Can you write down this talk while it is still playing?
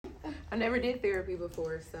I never did therapy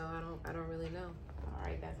before, so I don't really know. All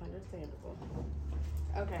right, that's understandable.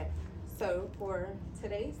 Okay, so for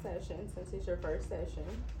today's session, since it's your first session,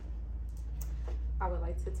 I would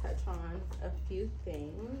like to touch on a few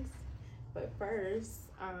things. But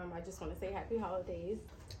first, I just want to say happy holidays.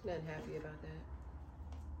 Nothing happy about that.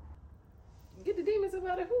 Get the demons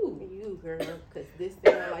about it. Who? You, girl, because this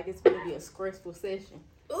sounds like it's going to be a stressful session.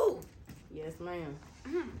 Ooh. Yes, ma'am.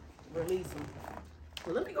 Release them.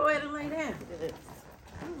 Well, let me go ahead and lay down. Yes.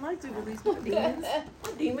 I don't like to release my demons.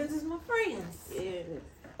 My demons is my friends. Yes.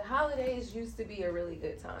 The holidays used to be a really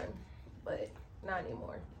good time, but not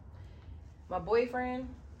anymore. My boyfriend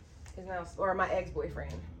is now, or my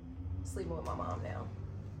ex-boyfriend, sleeping with my mom now.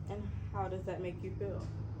 And how does that make you feel?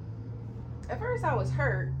 At first I was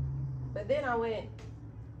hurt, but then I went,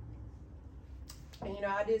 and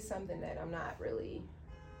I did something that I'm not really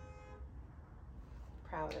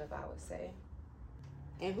proud of, I would say.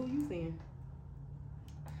 And who you seeing?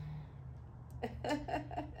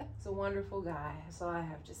 It's a wonderful guy, that's all I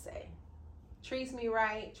have to say. Treats me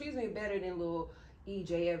right, treats me better than little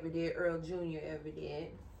EJ ever did, Earl Jr. ever did.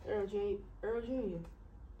 Earl Jr.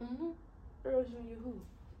 Mm-hmm. Earl Jr. who?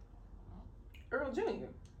 Earl Jr.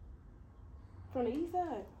 From the east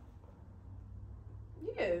side?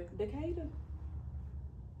 Yeah. Decatur?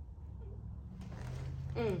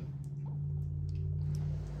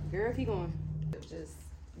 Girl, keep going. It was just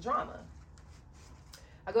drama.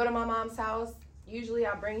 I go to my mom's house. Usually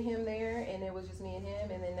I bring him there and it was just me and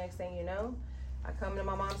him. And then next thing you know, I come to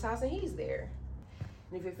my mom's house and he's there.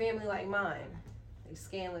 And if your family like mine, they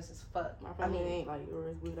scandalous as fuck. My family ain't like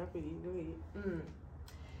yours, but I feel you. Go ahead.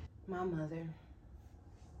 My mother.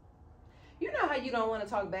 You know how you don't want to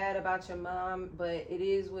talk bad about your mom, but it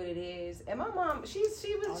is what it is. And my mom, she was.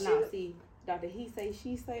 See, Dr. He say,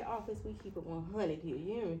 she say office, we keep it 100 here. You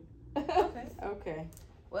hear me? Okay. Okay.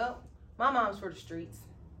 Well, my mom's for the streets.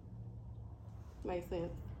 Makes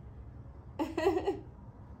sense.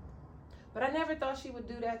 But I never thought she would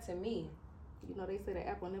do that to me. You know, they say the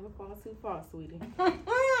apple never falls too far, sweetie.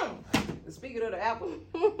 Speaking of the apple,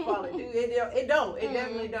 falling, it don't. It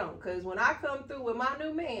definitely don't. Because when I come through with my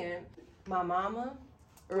new man, my mama,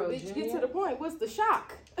 Earl Well, bitch, Jr., get to the point. What's the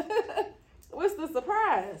shock? What's the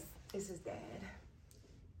surprise? it's his dad,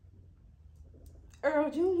 Earl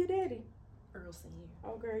Jr. daddy. Earl Sr.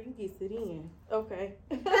 Oh, girl, you get it in. Okay.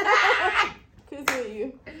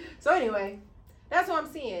 Continue. So anyway, that's what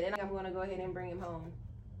I'm seeing. And I'm going to go ahead and bring him home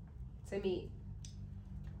to meet.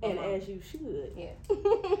 And as you should. Yeah.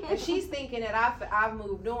 And she's thinking that I've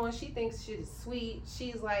moved on. She thinks she's sweet.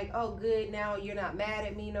 She's like, oh, good, now you're not mad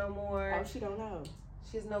at me no more. Oh, she don't know.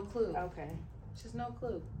 She has no clue. Okay. She has no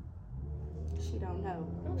clue. She don't know.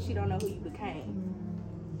 She don't know who you became.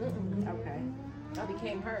 Okay. I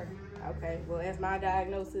became her. Okay. Well, as my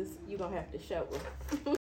diagnosis, you're going to have to show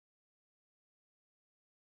her.